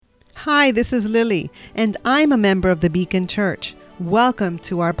Hi, this is Lily, and I'm a member of the Beacon Church. Welcome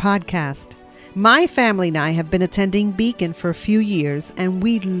to our podcast. My family and I have been attending Beacon for a few years, and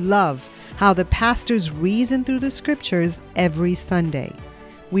we love how the pastors reason through the scriptures every Sunday.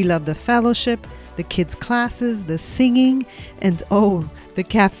 We love the fellowship, the kids' classes, the singing, and the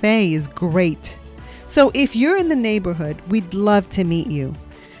cafe is great. So if you're in the neighborhood, we'd love to meet you.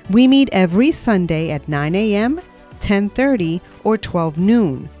 We meet every Sunday at 9 a.m., 10:30, or 12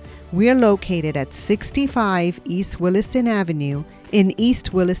 noon. We're located at 65 East Williston Avenue in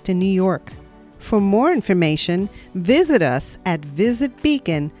East Williston, New York. For more information, visit us at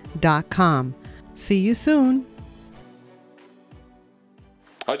visitbeacon.com. See you soon.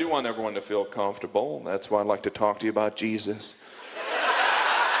 I do want everyone to feel comfortable. That's why I'd like to talk to you about Jesus.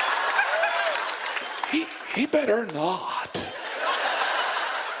 He better not.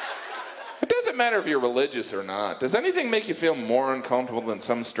 It doesn't matter if you're religious or not. Does anything make you feel more uncomfortable than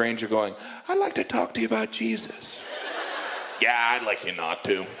some stranger going, I'd like to talk to you about Jesus? Yeah, I'd like you not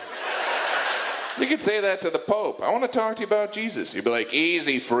to. You could say that to the Pope. I want to talk to you about Jesus. You'd be like,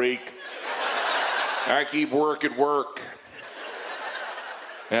 easy, freak. I keep work at work.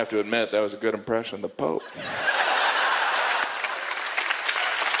 I have to admit, that was a good impression of the Pope.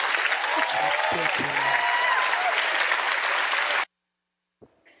 That's ridiculous.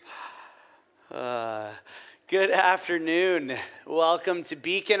 Good afternoon. Welcome to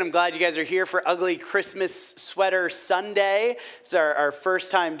Beacon. I'm glad you guys are here for Ugly Christmas Sweater Sunday. It's our first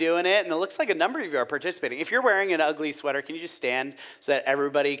time doing it, and it looks like a number of you are participating. If you're wearing an ugly sweater, can you just stand so that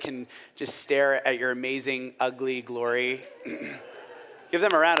everybody can just stare at your amazing, ugly glory? Give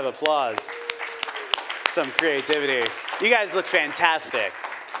them a round of applause. Some creativity. You guys look fantastic.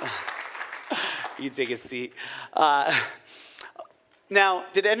 You can take a seat. Now,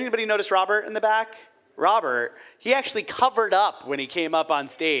 did anybody notice Robert in the back? Robert, he actually covered up when he came up on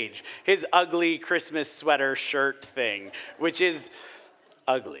stage his ugly Christmas sweater shirt thing, which is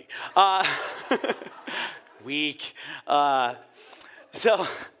ugly. Weak. So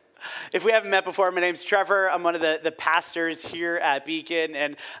if we haven't met before, my name's Trevor. I'm one of the pastors here at Beacon,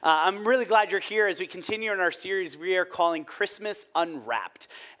 and I'm really glad you're here as we continue in our series we are calling Christmas Unwrapped.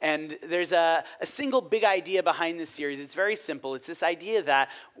 And there's a single big idea behind this series. It's very simple. It's this idea that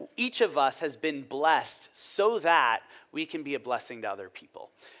each of us has been blessed so that we can be a blessing to other people.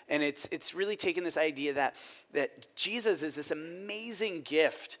 And it's really taken this idea that Jesus is this amazing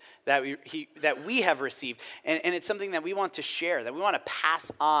gift that we have received. And it's something that we want to share, that we want to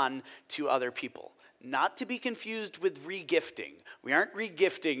pass on to other people. Not to be confused with regifting. We aren't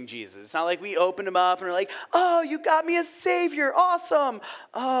regifting Jesus. It's not like we open him up and we're like, oh, you got me a savior. Awesome.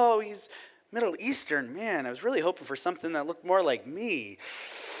 Oh, he's Middle Eastern. Man, I was really hoping for something that looked more like me.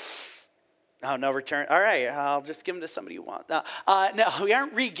 Oh, no return. All right, I'll just give them to somebody you want. No, we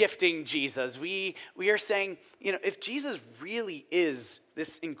aren't regifting Jesus. We are saying, if Jesus really is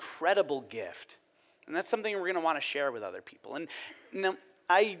this incredible gift, and that's something we're going to want to share with other people. And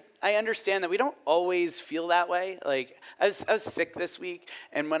I understand that we don't always feel that way. Like, I was sick this week,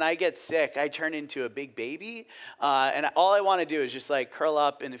 and when I get sick, I turn into a big baby, and all I want to do is just like curl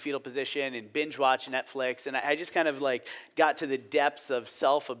up in a fetal position and binge watch Netflix, and I just kind of like got to the depths of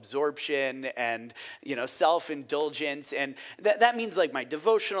self-absorption and, self-indulgence, and that means like my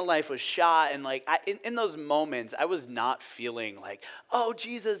devotional life was shot, and like in those moments, I was not feeling like, oh,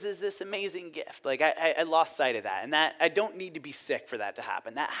 Jesus is this amazing gift. Like, I lost sight of that, and that I don't need to be sick for that to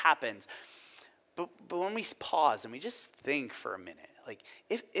happen. That happens. But when we pause and we just think for a minute, like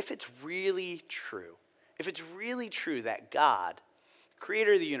if it's really true that God,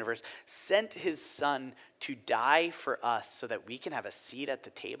 creator of the universe, sent his son to die for us so that we can have a seat at the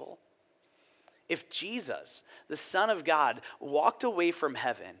table, if Jesus, the Son of God, walked away from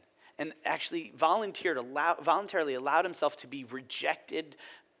heaven and actually voluntarily allowed himself to be rejected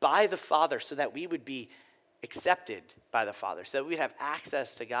by the Father so that we would be accepted by the Father, so that we'd have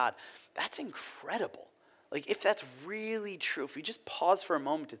access to God, that's incredible. Like, if that's really true, if we just pause for a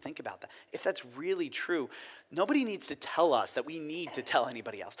moment to think about that, if that's really true, nobody needs to tell us that we need to tell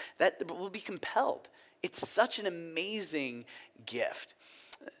anybody else. That we'll be compelled. It's such an amazing gift.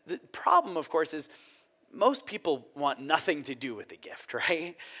 The problem, of course, is most people want nothing to do with the gift,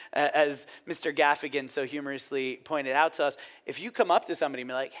 right? As Mr. Gaffigan so humorously pointed out to us, if you come up to somebody and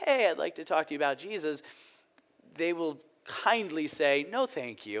be like, hey, I'd like to talk to you about Jesus, they will kindly say, no,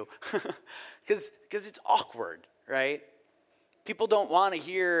 thank you, because it's awkward, right? People don't want to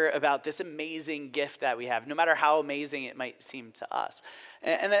hear about this amazing gift that we have, no matter how amazing it might seem to us.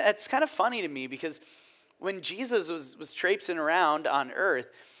 And that's kind of funny to me, because when Jesus was traipsing around on earth,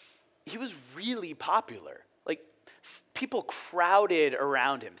 he was really popular. Like, people crowded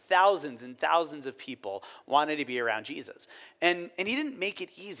around him. Thousands and thousands of people wanted to be around Jesus. And he didn't make it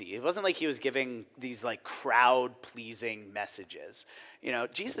easy. It wasn't like he was giving these like crowd-pleasing messages. You know,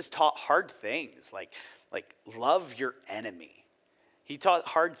 Jesus taught hard things like love your enemy. He taught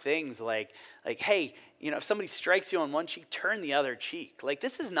hard things like, hey, you know, if somebody strikes you on one cheek, turn the other cheek. Like,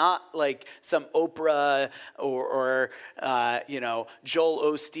 this is not like some Oprah or you know, Joel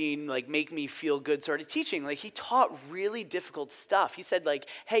Osteen, like, make me feel good sort of teaching. Like, he taught really difficult stuff. He said, like,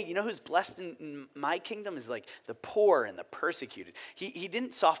 hey, you know who's blessed in my kingdom is, like, the poor and the persecuted. He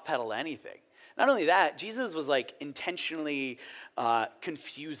didn't soft pedal anything. Not only that, Jesus was, like, intentionally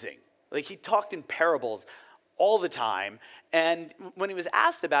confusing. Like, he talked in parables all the time. And when he was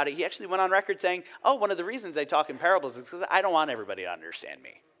asked about it, he actually went on record saying, oh, one of the reasons I talk in parables is because I don't want everybody to understand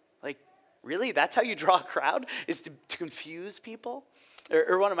me. Like, really? That's how you draw a crowd? Is to confuse people?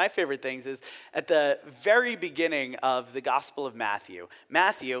 Or one of my favorite things is at the very beginning of the Gospel of Matthew,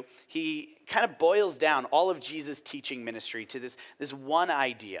 he kind of boils down all of Jesus' teaching ministry to this one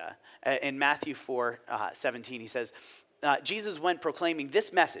idea. In Matthew 4:17, he says, Jesus went proclaiming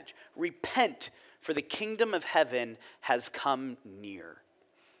this message, repent, for the kingdom of heaven has come near.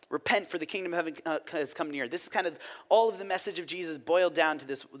 Repent, for the kingdom of heaven has come near. This is kind of all of the message of Jesus boiled down to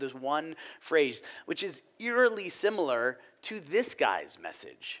this one phrase, which is eerily similar to this guy's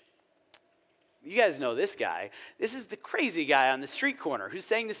message. You guys know this guy. This is the crazy guy on the street corner who's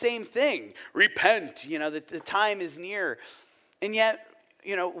saying the same thing. Repent, you know, that the time is near. And yet,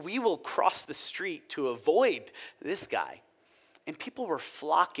 you know, we will cross the street to avoid this guy. And people were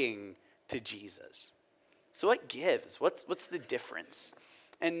flocking to Jesus. So what gives? What's the difference?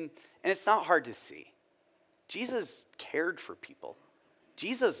 And it's not hard to see. Jesus cared for people.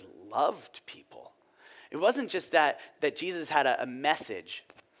 Jesus loved people. It wasn't just that Jesus had a message,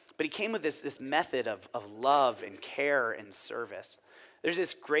 but he came with this method of love and care and service. There's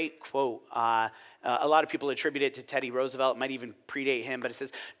this great quote. A lot of people attribute it to Teddy Roosevelt. It might even predate him, but it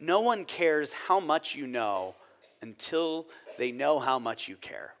says, no one cares how much you know until they know how much you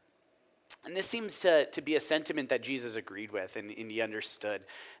care. And this seems to be a sentiment that Jesus agreed with and he understood.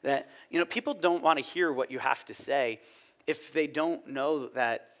 That, you know, people don't want to hear what you have to say if they don't know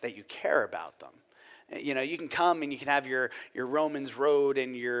that you care about them. You know, you can come and you can have your Romans road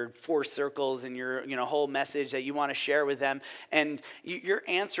and your 4 circles and your, you know, whole message that you want to share with them. And you're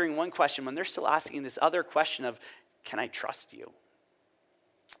answering one question when they're still asking this other question of, can I trust you?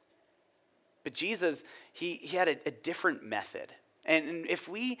 But Jesus, he had a different method. And if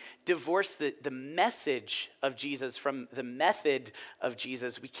we divorce the message of Jesus from the method of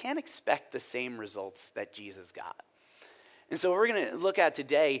Jesus, we can't expect the same results that Jesus got. And so what we're going to look at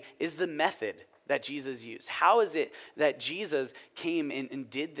today is the method that Jesus used. How is it that Jesus came and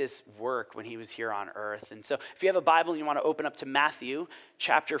did this work when he was here on earth? And so if you have a Bible and you want to open up to Matthew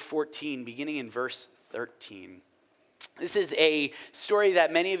chapter 14, beginning in verse 13. This is a story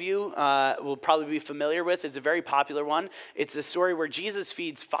that many of you will probably be familiar with. It's a very popular one. It's a story where Jesus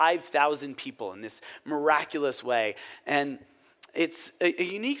feeds 5,000 people in this miraculous way. And it's a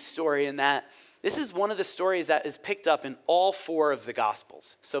unique story in that this is one of the stories that is picked up in all 4 of the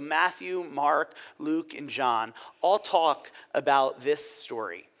Gospels. So Matthew, Mark, Luke, and John all talk about this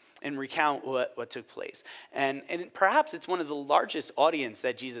story and recount what took place. And perhaps it's one of the largest audience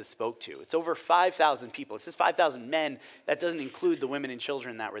that Jesus spoke to. It's over 5,000 people. It says 5,000 men. That doesn't include the women and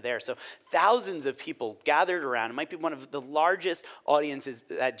children that were there. So thousands of people gathered around. It might be one of the largest audiences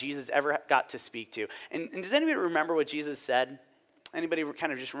that Jesus ever got to speak to. And does anybody remember what Jesus said? Anybody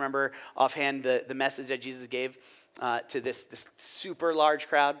kind of just remember offhand the message that Jesus gave to this super large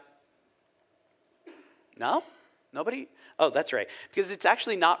crowd? No? Nobody? Oh, that's right. Because it's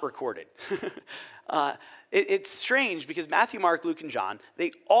actually not recorded. It's strange because Matthew, Mark, Luke, and John,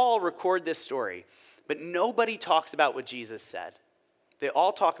 they all record this story, but nobody talks about what Jesus said. They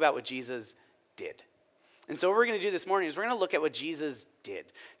all talk about what Jesus did. And so what we're going to do this morning is we're going to look at what Jesus did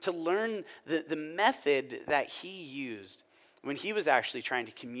to learn the method that he used when he was actually trying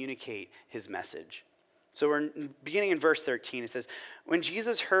to communicate his message. So we're beginning in verse 13. It says, when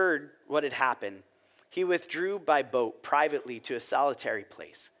Jesus heard what had happened, he withdrew by boat privately to a solitary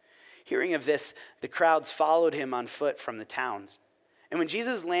place. Hearing of this, the crowds followed him on foot from the towns. And when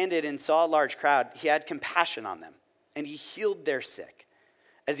Jesus landed and saw a large crowd, he had compassion on them, and he healed their sick.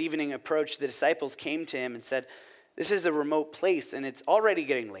 As evening approached, the disciples came to him and said, this is a remote place, and it's already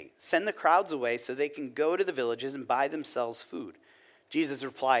getting late. Send the crowds away so they can go to the villages and buy themselves food. Jesus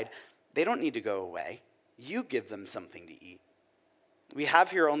replied, they don't need to go away. You give them something to eat. We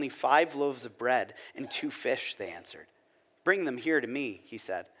have here only 5 loaves of bread and 2 fish, they answered. Bring them here to me, he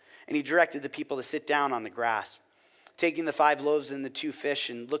said. And he directed the people to sit down on the grass. Taking the 5 loaves and the 2 fish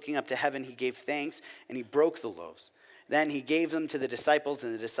and looking up to heaven, he gave thanks and he broke the loaves. Then he gave them to the disciples,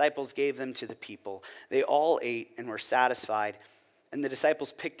 and the disciples gave them to the people. They all ate and were satisfied. And the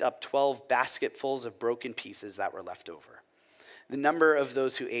disciples picked up 12 basketfuls of broken pieces that were left over. The number of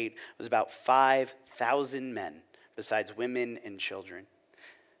those who ate was about 5,000 men, besides women and children.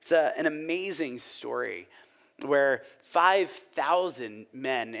 It's an amazing story where 5,000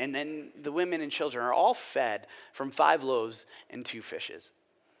 men and then the women and children are all fed from 5 loaves and 2 fishes.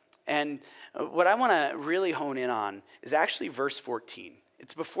 And what I want to really hone in on is actually verse 14.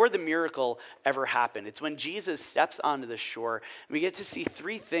 It's before the miracle ever happened. It's when Jesus steps onto the shore, and we get to see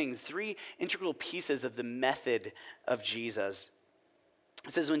 3 things, 3 integral pieces of the method of Jesus.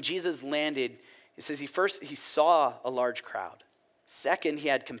 It says when Jesus landed, it says he saw a large crowd. Second, he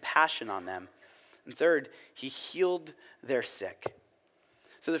had compassion on them. And third, he healed their sick.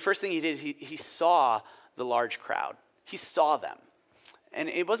 So the first thing he did, he saw the large crowd. He saw them. And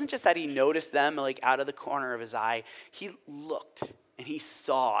it wasn't just that he noticed them like out of the corner of his eye. He looked and he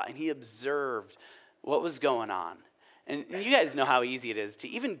saw and he observed what was going on. And you guys know how easy it is to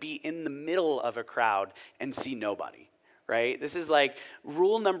even be in the middle of a crowd and see nobody, right? This is like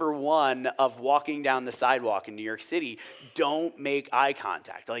rule number 1 of walking down the sidewalk in New York City. Don't make eye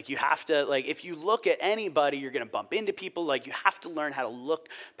contact. Like you have to, like if you look at anybody, you're going to bump into people. Like you have to learn how to look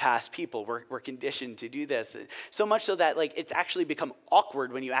past people. We're conditioned to do this. So much so that like it's actually become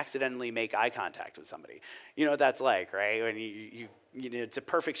awkward when you accidentally make eye contact with somebody. You know what that's like, right? When you know, it's a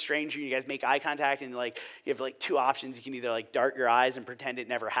perfect stranger, you guys make eye contact and like you have like 2 options. You can either like dart your eyes and pretend it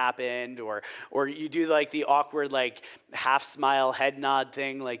never happened, or you do like the awkward like half smile head nod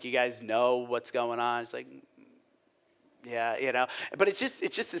thing, like you guys know what's going on. It's like, yeah, you know, but it's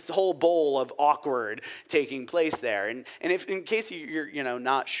just this whole bowl of awkward taking place there. And if in case you're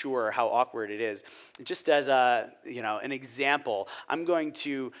not sure how awkward it is, just as an example, I'm going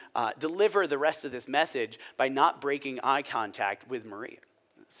to deliver the rest of this message by not breaking eye contact with Marie.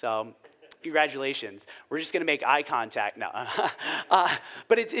 So congratulations. We're just going to make eye contact now.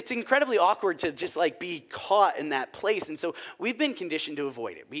 But it's incredibly awkward to just like be caught in that place. And so we've been conditioned to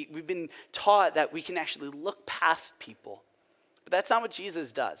avoid it. We've been taught that we can actually look past people. But that's not what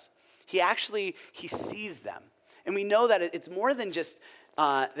Jesus does. He sees them. And we know that it's more than just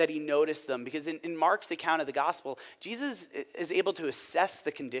that he noticed them, because in Mark's account of the gospel, Jesus is able to assess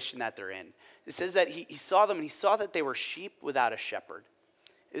the condition that they're in. It says that he saw them and he saw that they were sheep without a shepherd.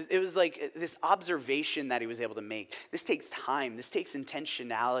 It was like this observation that he was able to make. This takes time. This takes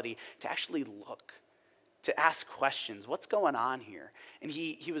intentionality to actually look, to ask questions. What's going on here? And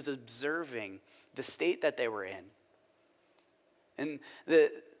he was observing the state that they were in. And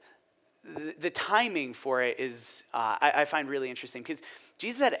the timing for it is, I find really interesting, because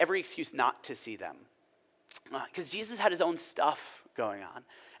Jesus had every excuse not to see them. Because Jesus had his own stuff going on.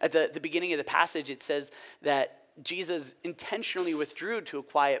 At the beginning of the passage, it says that Jesus intentionally withdrew to a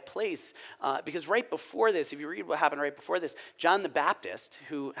quiet place because right before this, if you read what happened right before this, John the Baptist,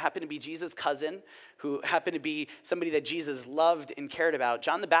 who happened to be Jesus' cousin, who happened to be somebody that Jesus loved and cared about,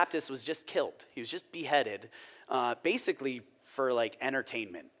 John the Baptist was just killed. He was just beheaded, basically for like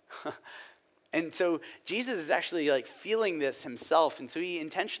entertainment. And so Jesus is actually like feeling this himself. And so he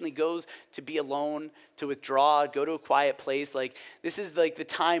intentionally goes to be alone, to withdraw, go to a quiet place. Like this is like the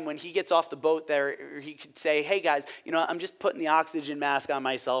time when he gets off the boat there, he could say, hey guys, I'm just putting the oxygen mask on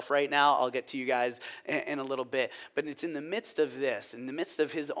myself right now. I'll get to you guys in a little bit. But it's in the midst of this, in the midst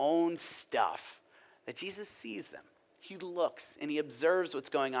of his own stuff, that Jesus sees them. He looks and he observes what's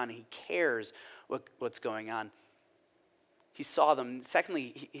going on. And he cares what's going on. He saw them.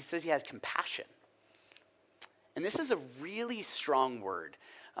 Secondly, he says he has compassion. And this is a really strong word.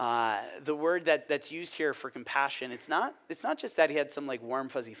 The word that's used here for compassion, it's not just that he had some like warm,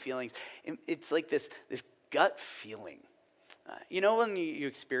 fuzzy feelings. It's like this gut feeling. When you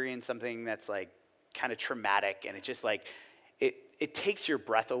experience something that's like kind of traumatic and it just like, it takes your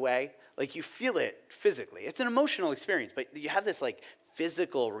breath away. Like you feel it physically. It's an emotional experience, but you have this like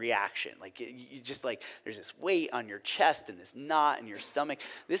physical reaction. Like you just like, there's this weight on your chest and this knot in your stomach.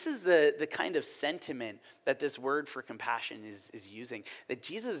 This is the kind of sentiment that this word for compassion is using, that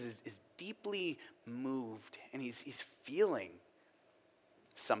Jesus is deeply moved and he's feeling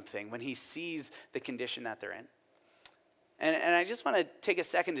something when he sees the condition that they're in. And I just want to take a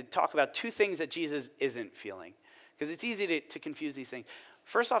second to talk about 2 things that Jesus isn't feeling, because it's easy to confuse these things.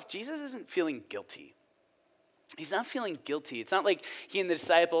 First off, Jesus isn't feeling guilty. He's not feeling guilty. It's not like he and the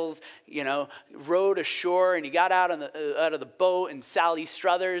disciples, rowed ashore and he got out of the boat and Sally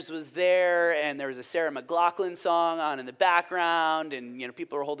Struthers was there and there was a Sarah McLachlan song on in the background and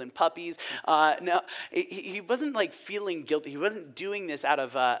people were holding puppies. No, he wasn't like feeling guilty. He wasn't doing this out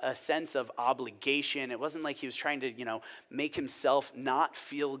of a sense of obligation. It wasn't like he was trying to make himself not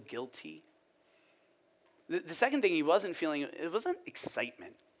feel guilty. The second thing he wasn't feeling, it wasn't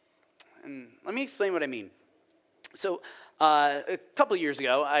excitement. And let me explain what I mean. So a couple of years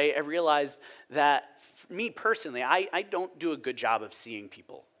ago, I realized that me personally, I don't do a good job of seeing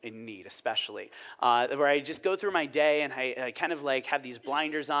people in need, especially, where I just go through my day and I kind of like have these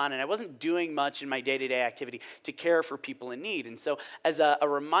blinders on, and I wasn't doing much in my day-to-day activity to care for people in need. And so as a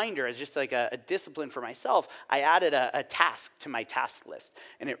reminder, as just like a discipline for myself, I added a task to my task list.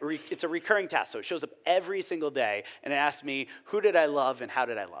 And it's a recurring task, so it shows up every single day, and it asks me, who did I love and how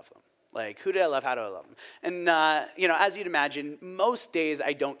did I love them? Like, who did I love? How do I love them? And, as you'd imagine, most days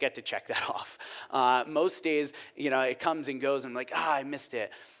I don't get to check that off. Most days, it comes and goes, and I'm like, I missed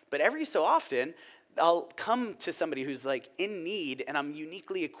it. But every so often, I'll come to somebody who's like in need, and I'm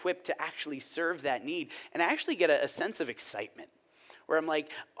uniquely equipped to actually serve that need. And I actually get a sense of excitement where I'm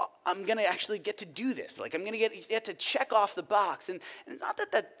like, I'm going to actually get to do this. Like, I'm going to get to check off the box. And not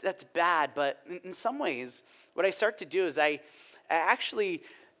that's bad, but in some ways, what I start to do is I actually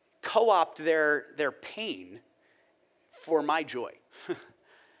co-opt their pain for my joy.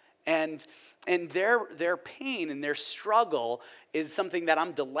 and their pain and their struggle is something that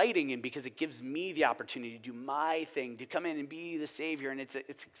I'm delighting in because it gives me the opportunity to do my thing, to come in and be the savior, and it's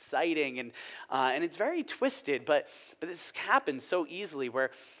exciting and it's very twisted, but this happens so easily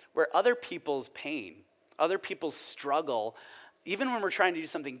where other people's pain, other people's struggle, even when we're trying to do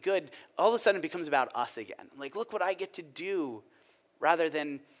something good, all of a sudden it becomes about us again. Like, look what I get to do, rather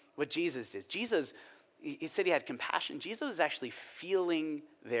than what Jesus did. Jesus, he said he had compassion. Jesus was actually feeling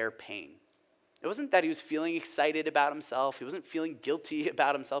their pain. It wasn't that he was feeling excited about himself. He wasn't feeling guilty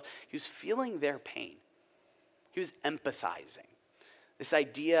about himself. He was feeling their pain. He was empathizing. This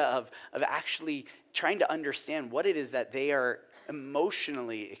idea of actually trying to understand what it is that they are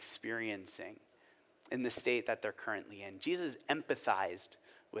emotionally experiencing in the state that they're currently in. Jesus empathized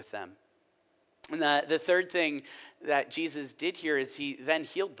with them. And the third thing that Jesus did here is he then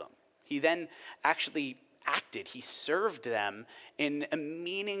healed them. He then actually acted. He served them in a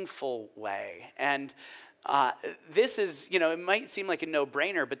meaningful way. And this is, it might seem like a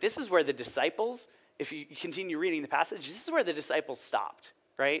no-brainer, but this is where the disciples, if you continue reading the passage, this is where the disciples stopped,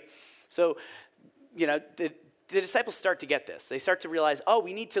 right? So, the disciples start to get this. They start to realize,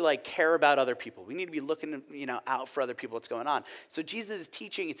 we need to care about other people. We need to be looking, out for other people, what's going on. So Jesus is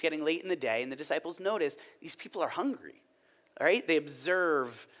teaching, it's getting late in the day, and the disciples notice these people are hungry, all right? They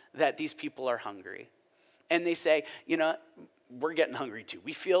observe that these people are hungry. And they say, we're getting hungry too.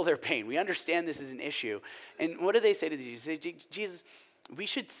 We feel their pain. We understand this is an issue. And what do they say to Jesus? They say, Jesus, we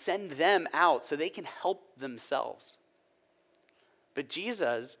should send them out so they can help themselves. But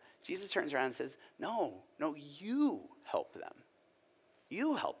Jesus turns around and says, no, you help them.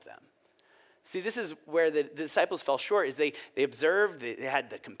 You help them. See, this is where the disciples fell short, is they observed, they had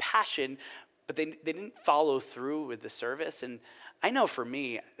the compassion, but they didn't follow through with the service. And I know for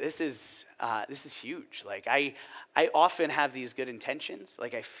me, this is huge. Like, I often have these good intentions.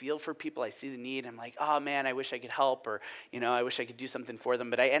 Like, I feel for people, I see the need, I'm like, oh man, I wish I could help, or, I wish I could do something for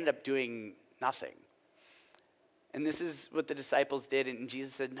them, but I end up doing nothing. And this is what the disciples did, and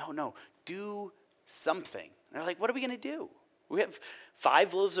Jesus said, no, do something. And they're like, what are we going to do? We have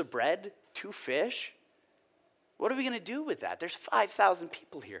 5 loaves of bread, 2 fish. What are we going to do with that? There's 5,000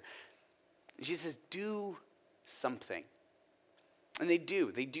 people here. And Jesus says, do something. And they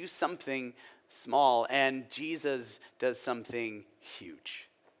do something small, and Jesus does something huge.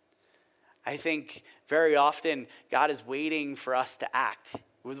 I think very often God is waiting for us to act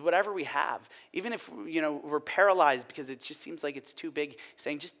with whatever we have. Even if, we're paralyzed because it just seems like it's too big,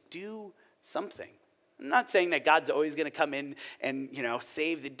 saying just do something. I'm not saying that God's always going to come in and,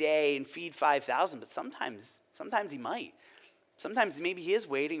 save the day and feed 5,000, but sometimes he might. Sometimes maybe he is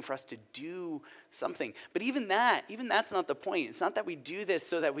waiting for us to do something. But even that's not the point. It's not that we do this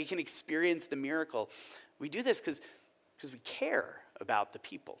so that we can experience the miracle. We do this because we care about the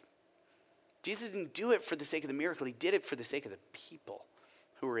people. Jesus didn't do it for the sake of the miracle. He did it for the sake of the people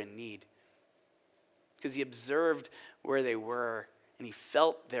who were in need. Because he observed where they were, and he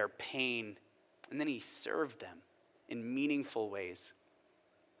felt their pain, and then he served them in meaningful ways.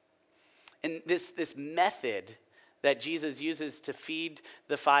 And this method that Jesus uses to feed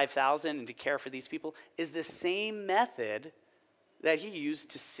the 5,000 and to care for these people is the same method that he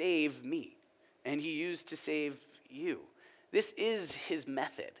used to save me and he used to save you. This is his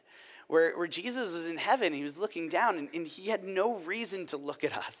method. Where Jesus was in heaven, he was looking down, and he had no reason to look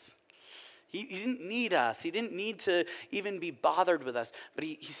at us. He didn't need us. He didn't need to even be bothered with us, but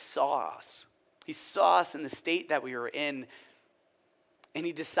he saw us. He saw us in the state that we were in, and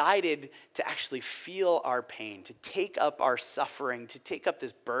he decided to actually feel our pain, to take up our suffering, to take up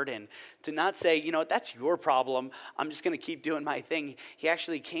this burden, to not say, you know what, that's your problem. I'm just going to keep doing my thing. He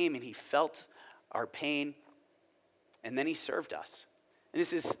actually came and he felt our pain, and then he served us. And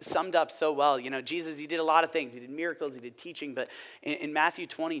this is summed up so well. You know, Jesus, he did a lot of things. He did miracles, he did teaching, but in Matthew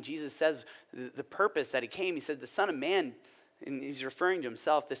 20, Jesus says the purpose that he came, he said the Son of Man, and he's referring to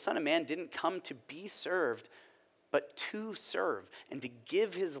himself, the Son of Man didn't come to be served, but to serve and to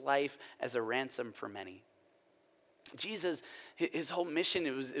give his life as a ransom for many. Jesus, his whole mission,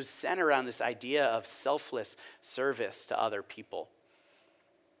 it was centered around this idea of selfless service to other people.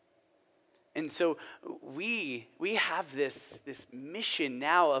 And so we have this mission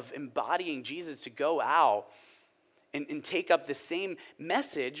now of embodying Jesus to go out and take up the same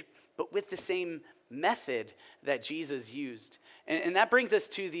message, but with the same method that Jesus used. And that brings us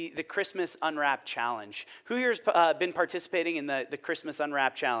to the Christmas Unwrapped Challenge. Who here has been participating in the Christmas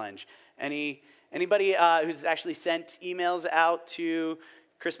Unwrapped Challenge? Anybody who's actually sent emails out to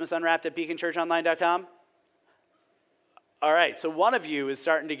christmasunwrapped@beaconchurchonline.com? All right, so one of you is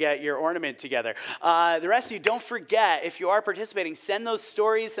starting to get your ornament together. The rest of you, don't forget, if you are participating, send those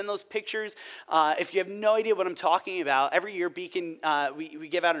stories, send those pictures. If you have no idea what I'm talking about, every year Beacon, we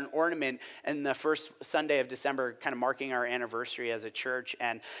give out an ornament in the first Sunday of December, kind of marking our anniversary as a church.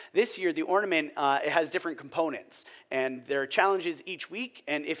 And this year, the ornament, it has different components. And there are challenges each week,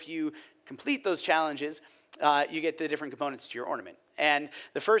 and if you complete those challenges, you get the different components to your ornament. And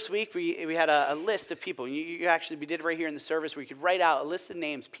the first week, we had a list of people. We did it right here in the service where you could write out a list of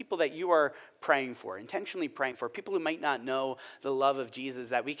names, people that you are praying for, intentionally praying for, people who might not know the love of Jesus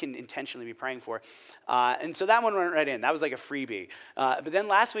that we can intentionally be praying for. And so that one went right in. That was like a freebie. But then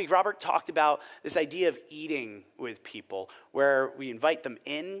last week, Robert talked about this idea of eating with people, where we invite them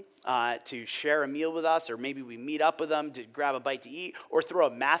in to share a meal with us, or maybe we meet up with them to grab a bite to eat, or throw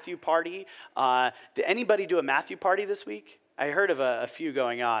a Matthew party. Did anybody do a Matthew party this week? I heard of a few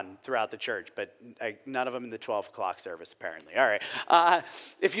going on throughout the church, but none of them in the 12 o'clock service, apparently. All right.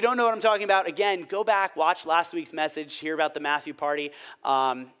 If you don't know what I'm talking about, again, go back, watch last week's message, hear about the Matthew party.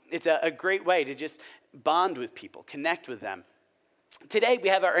 It's a great way to just bond with people, connect with them. Today, we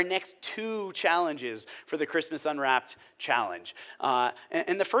have our next two challenges for the Christmas Unwrapped Challenge.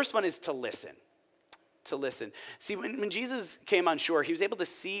 And the first one is to listen. To listen. See, when Jesus came on shore, he was able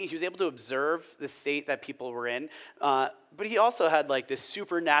to observe the state that people were in, but he also had like this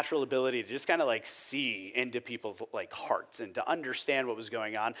supernatural ability to just kind of like see into people's like hearts and to understand what was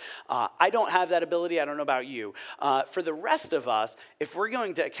going on. I don't have that ability. I don't know about you. For the rest of us, if we're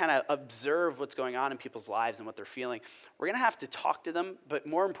going to kind of observe what's going on in people's lives and what they're feeling, we're going to have to talk to them, but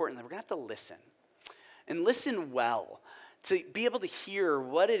more importantly, we're going to have to listen. And listen well. To be able to hear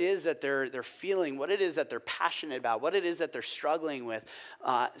what it is that they're feeling, what it is that they're passionate about, what it is that they're struggling with,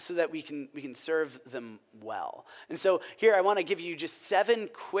 so that we can serve them well. And so here I want to give you just 7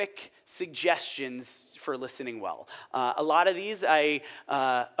 quick suggestions for listening well. A lot of these I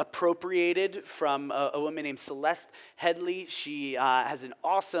appropriated from a woman named Celeste Headley. She has an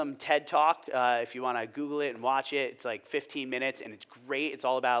awesome TED Talk. If you want to Google it and watch it, it's like 15 minutes, and it's great. It's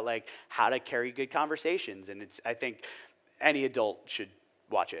all about like how to carry good conversations, and I think any adult should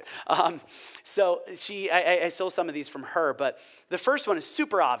watch it. So I stole some of these from her, but the first one is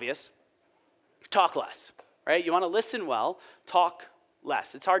super obvious. Talk less, right? You want to listen well, talk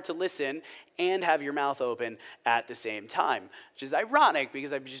less. It's hard to listen and have your mouth open at the same time, which is ironic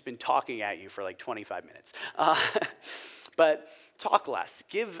because I've just been talking at you for like 25 minutes. But talk less.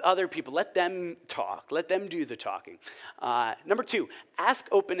 Give other people, let them talk. Let them do the talking. Number 2, ask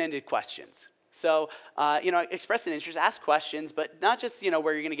open-ended questions. So, express an interest, ask questions, but not just, where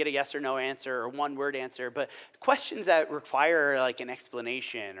you're going to get a yes or no answer or one-word answer, but questions that require like an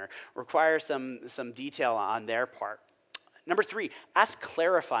explanation or require some detail on their part. Number 3, ask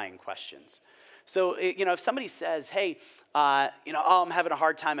clarifying questions. So, if somebody says, hey, I'm having a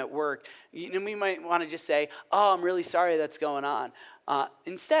hard time at work, we might want to just say, oh, I'm really sorry that's going on.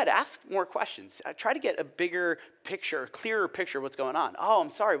 Instead, ask more questions. Try to get a bigger picture, a clearer picture of what's going on. Oh,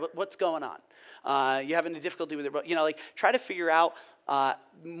 I'm sorry, what's going on? You having a difficulty with it? Try to figure out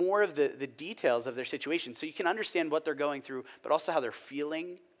more of the details of their situation so you can understand what they're going through, but also how they're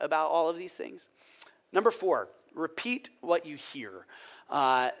feeling about all of these things. Number 4, repeat what you hear.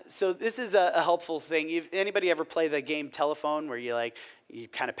 So this is a helpful thing. Anybody ever play the game Telephone where you you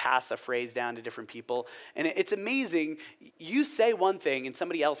kind of pass a phrase down to different people. And it's amazing. You say one thing and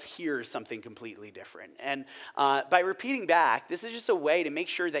somebody else hears something completely different. And by repeating back, this is just a way to make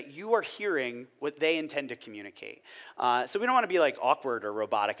sure that you are hearing what they intend to communicate. So we don't want to be like awkward or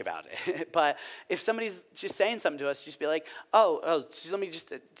robotic about it. But if somebody's just saying something to us, just be like, oh, so let me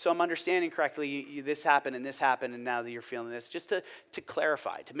just, so I'm understanding correctly, this happened, and now that you're feeling this, just to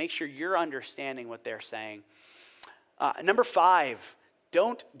clarify, to make sure you're understanding what they're saying. Number 5,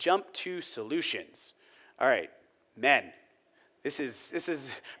 don't jump to solutions. All right, men. This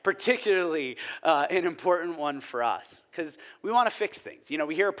is particularly an important one for us because we want to fix things. You know,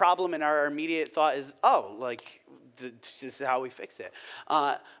 we hear a problem and our immediate thought is, this is how we fix it.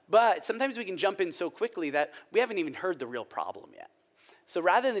 But sometimes we can jump in so quickly that we haven't even heard the real problem yet. So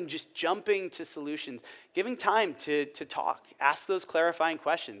rather than just jumping to solutions, giving time to talk, ask those clarifying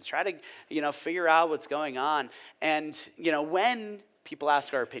questions, try to, figure out what's going on. And, when people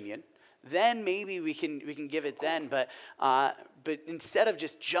ask our opinion, then maybe we can give it then. But instead of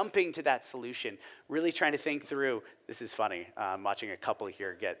just jumping to that solution, really trying to think through, this is funny, I'm watching a couple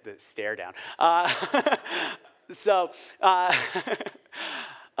here get the stare down.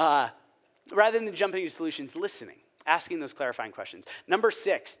 Rather than jumping to solutions, listening. Asking those clarifying questions. Number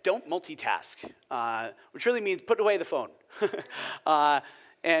 6, don't multitask, which really means put away the phone. I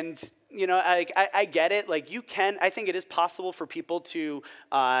get it. Like I think it is possible for people to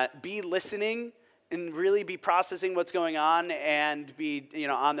be listening and really be processing what's going on and be,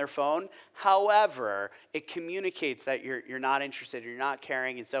 on their phone. However, it communicates that you're not interested, you're not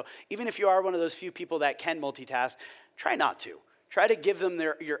caring. And so even if you are one of those few people that can multitask, try not to. Try to give them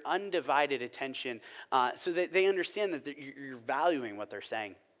your undivided attention so that they understand that you're valuing what they're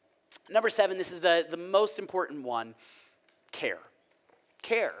saying. Number 7, this is the most important one, care.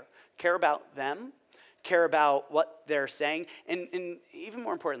 Care. Care about them. Care about what they're saying. And even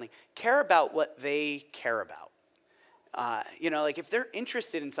more importantly, care about what they care about. If they're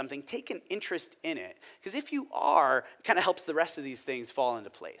interested in something, take an interest in it. Because if you are, it kind of helps the rest of these things fall into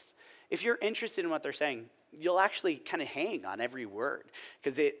place. If you're interested in what they're saying, you'll actually kind of hang on every word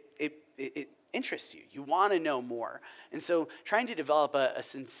because it interests you. You want to know more. And so trying to develop a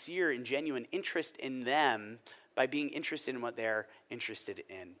sincere and genuine interest in them by being interested in what they're interested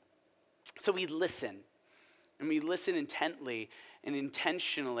in. So we listen, and we listen intently and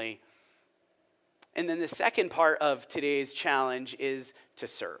intentionally. And then the second part of today's challenge is to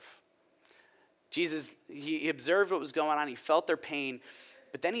serve. Jesus, he observed what was going on. He felt their pain,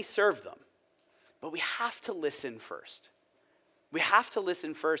 but then he served them. But we have to listen first. We have to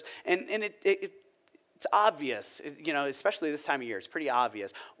listen first. And it's obvious, especially this time of year, it's pretty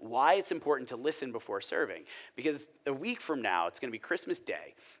obvious why it's important to listen before serving. Because a week from now, it's going to be Christmas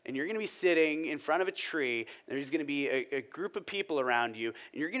Day, and you're going to be sitting in front of a tree, and there's going to be a group of people around you,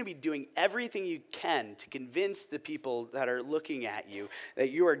 and you're going to be doing everything you can to convince the people that are looking at you that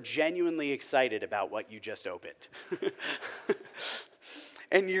you are genuinely excited about what you just opened.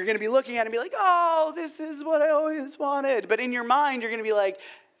 And you're going to be looking at it and be like, oh, this is what I always wanted. But in your mind, you're going to be like,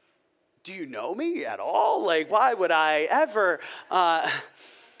 do you know me at all? Like, why would I ever?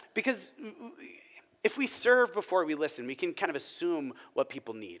 Because if we serve before we listen, we can kind of assume what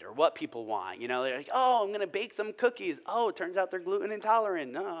people need or what people want. They're like, oh, I'm going to bake them cookies. Oh, it turns out they're gluten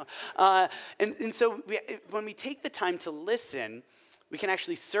intolerant. No. And so when we take the time to listen, we can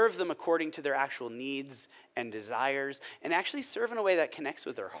actually serve them according to their actual needs and desires, and actually serve in a way that connects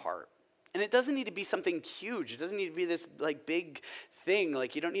with their heart. And it doesn't need to be something huge. It doesn't need to be this big thing.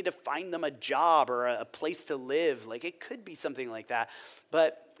 You don't need to find them a job or a place to live. It could be something like that.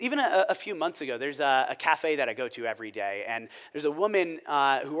 But even a few months ago, there's a cafe that I go to every day, and there's a woman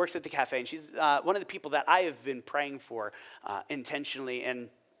who works at the cafe, and she's one of the people that I have been praying for intentionally. And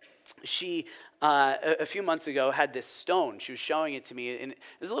she, a few months ago, had this stone. She was showing it to me, and it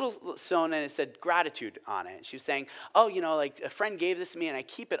was a little stone, and it said gratitude on it. And she was saying, a friend gave this to me, and I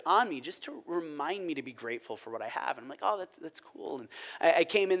keep it on me just to remind me to be grateful for what I have. And I'm like, oh, that's cool. And I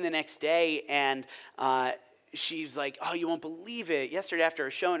came in the next day, and she's like, oh, you won't believe it. Yesterday after I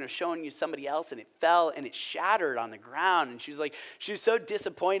was showing you somebody else, and it fell, and it shattered on the ground. And she was so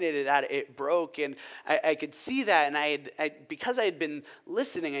disappointed that it broke. And I could see that. And because I had been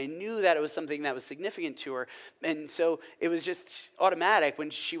listening, I knew that it was something that was significant to her. And so it was just automatic. When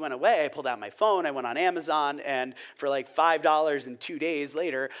she went away, I pulled out my phone. I went on Amazon. And for $5, and 2 days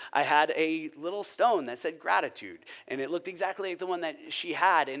later, I had a little stone that said gratitude. And it looked exactly like the one that she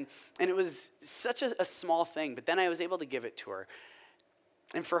had. And it was such a small thing. But then I was able to give it to her.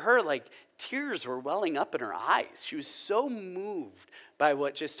 And for her, tears were welling up in her eyes. She was so moved by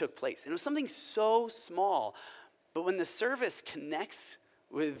what just took place. And it was something so small, But when the service connects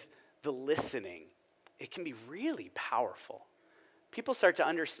with the listening, it can be really powerful. People start to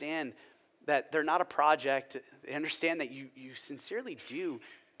understand that they're not a project. They understand that you sincerely do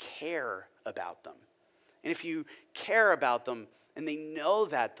care about them. And if you care about them and they know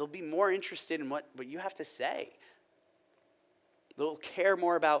that, they'll be more interested in what you have to say. They'll care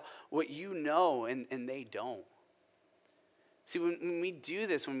more about what you know and they don't. See, when we do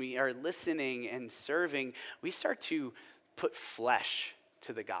this, when we are listening and serving, we start to put flesh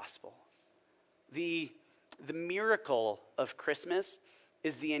to the gospel. The miracle of Christmas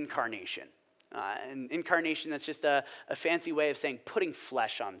is the incarnation. And incarnation, that's just a fancy way of saying putting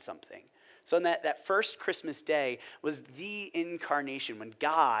flesh on something. So on that first Christmas day was the incarnation, when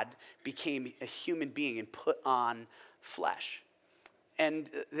God became a human being and put on flesh. And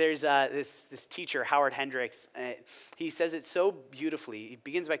there's this teacher, Howard Hendricks. He says it so beautifully. He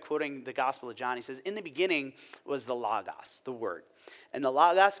begins by quoting the Gospel of John. He says, "In the beginning was the Logos, the Word. And the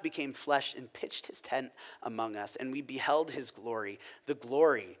Logos became flesh and pitched his tent among us. And we beheld his glory, the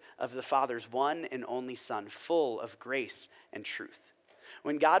glory of the Father's one and only Son, full of grace and truth."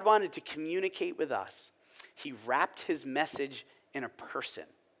 When God wanted to communicate with us, he wrapped his message in a person.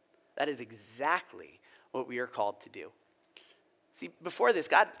 That is exactly what we are called to do. See, before this,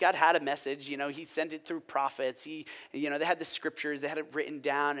 God had a message. He sent it through prophets. They had the scriptures, they had it written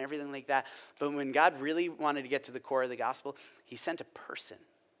down and everything like that. But when God really wanted to get to the core of the gospel, he sent a person.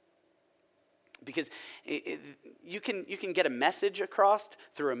 Because you can get a message across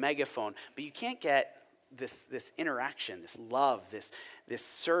through a megaphone, but you can't get this interaction, this love, this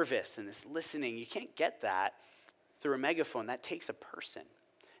service, and this listening. You can't get that through a megaphone. That takes a person.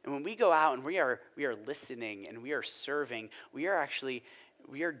 And when we go out and we are listening and we are serving, we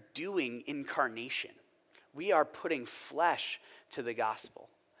are doing incarnation. We are putting flesh to the gospel.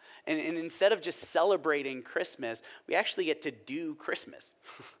 And instead of just celebrating Christmas, we actually get to do Christmas.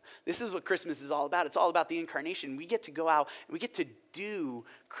 This is what Christmas is all about. It's all about the incarnation. We get to go out and we get to do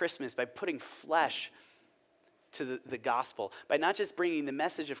Christmas by putting flesh to the gospel, by not just bringing the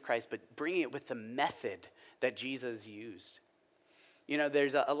message of Christ, but bringing it with the method that Jesus used.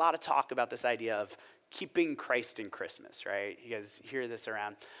 There's a lot of talk about this idea of keeping Christ in Christmas, right? You guys hear this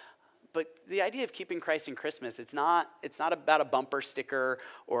around. But the idea of keeping Christ in Christmas, it's not about a bumper sticker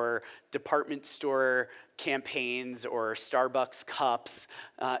or department store campaigns or Starbucks cups.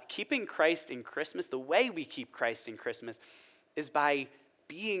 Keeping Christ in Christmas, the way we keep Christ in Christmas is by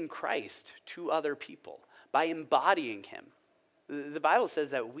being Christ to other people, by embodying him. The Bible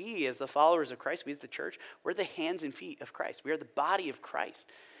says that we, as the followers of Christ, we as the church, we're the hands and feet of Christ. We are the body of Christ.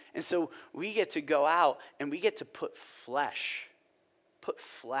 And so we get to go out and we get to put flesh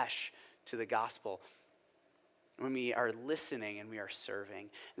to the gospel when we are listening and we are serving.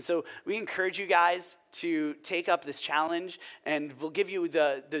 And so we encourage you guys to take up this challenge, and we'll give you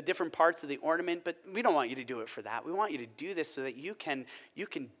the different parts of the ornament, but we don't want you to do it for that. We want you to do this so that you can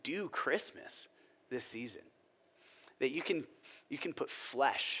do Christmas this season. That you can put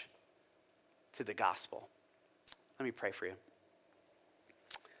flesh to the gospel. Let me pray for you.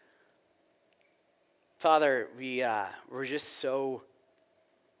 Father, we're just so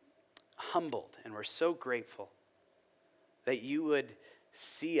humbled and we're so grateful that you would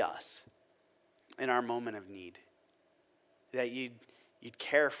see us in our moment of need, that you'd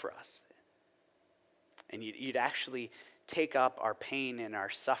care for us, and you'd actually take up our pain and our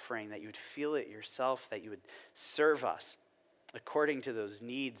suffering, that you would feel it yourself, that you would serve us according to those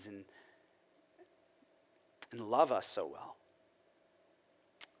needs and love us so well.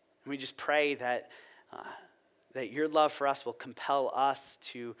 And we just pray that your love for us will compel us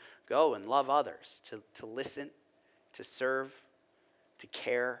to go and love others, to listen, to serve, to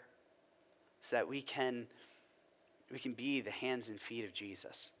care, so that we can be the hands and feet of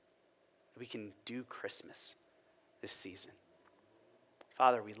Jesus. We can do Christmas this season.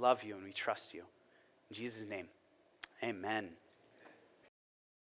 Father, we love you and we trust you. In Jesus' name, amen.